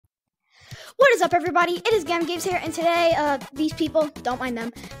What is up, everybody? It is Games here, and today, these people, don't mind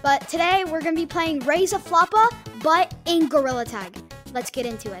them, but today we're going to be playing Raise a FLOPPA, but in Gorilla Tag. Let's get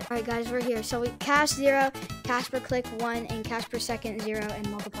into it. Alright guys, we're here. So we cash 0, cash per click 1, and cash per second 0, and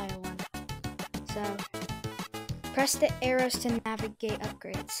multiplier 1. So, press the arrows to navigate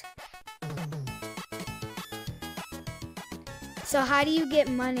upgrades. So how do you get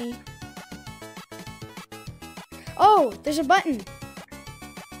money? Oh, there's a button.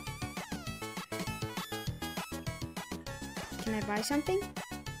 Can I buy something?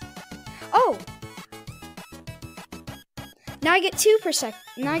 Oh! Now I get 2 per sec.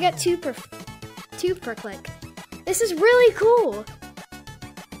 Now I get 2 per click. This is really cool.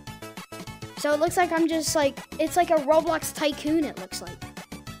 So it looks like I'm just like, it's like a Roblox tycoon, it looks like.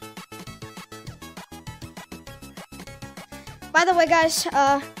 By the way, guys,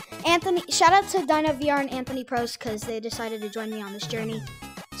 Anthony, shout out to DynaVR and Anthony Pros because they decided to join me on this journey.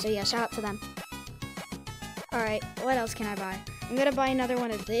 So yeah, shout out to them. Alright, what else can I buy? I'm gonna buy another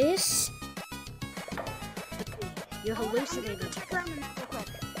one of this. You hallucinated. Check around the map real quick.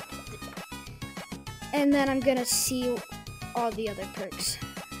 And then I'm gonna see all the other perks.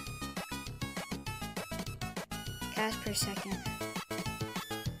 Cash per second.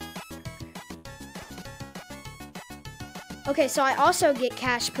 Okay, so I also get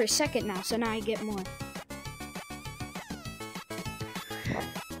cash per second now, so now I get more.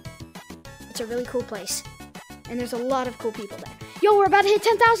 It's a really cool place. And there's a lot of cool people there. Yo, we're about to hit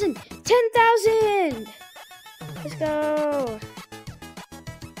 10,000! 10,000! Let's go!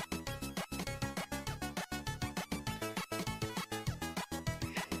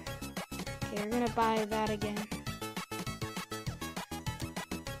 Okay, we're gonna buy that again.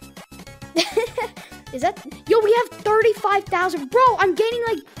 Is that? Yo, we have 35,000. Bro, I'm gaining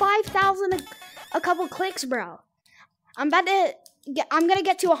like 5,000 a couple clicks, bro. I'm gonna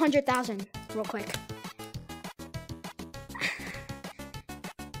get to 100,000 real quick.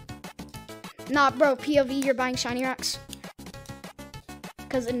 Nah, bro, POV, you're buying shiny rocks.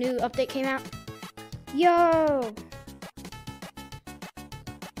 Because a new update came out. Yo!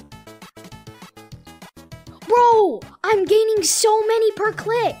 Bro, I'm gaining so many per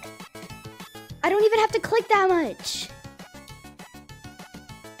click. I don't even have to click that much.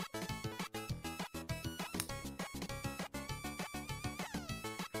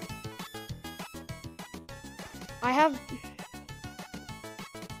 I have...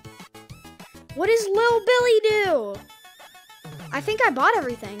 What does Lil Billy do? I think I bought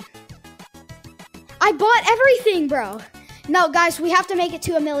everything. I bought everything, bro. No, guys, we have to make it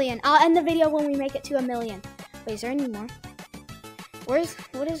to 1 million. I'll end the video when we make it to 1 million. Wait, is there any more? What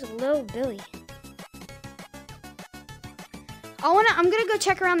is Lil Billy? I'm gonna go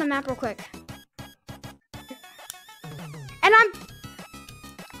check around the map real quick. And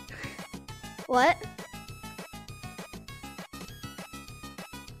what?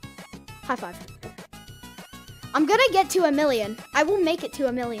 High five. I'm gonna get to 1 million. I will make it to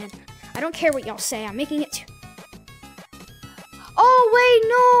 1 million. I don't care what y'all say. I'm making it to... Oh, wait,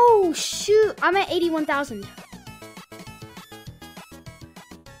 no. Shoot. I'm at 81,000.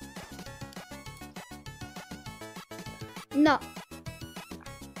 No.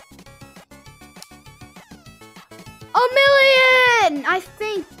 1 million! I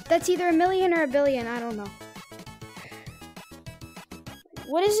think that's either 1 million or 1 billion. I don't know.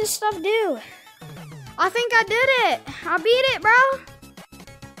 What does this stuff do? I think I did it. I beat it, bro.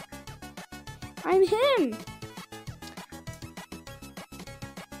 I'm him.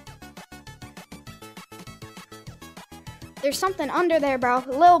 There's something under there, bro.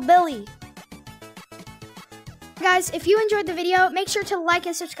 Lil Billy. Guys, if you enjoyed the video, make sure to like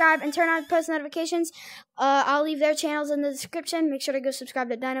and subscribe and turn on post notifications. I'll leave their channels in the description. Make sure to go subscribe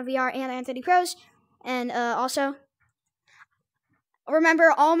to DynaVR and Anthony Pros. And also...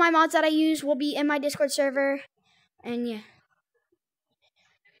 remember, all my mods that I use will be in my Discord server. And yeah.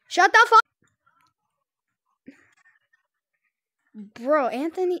 Shut the fuck. Bro,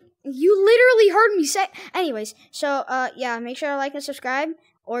 Anthony, you literally heard me say. Anyways, so yeah, make sure to like and subscribe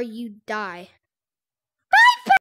or you die.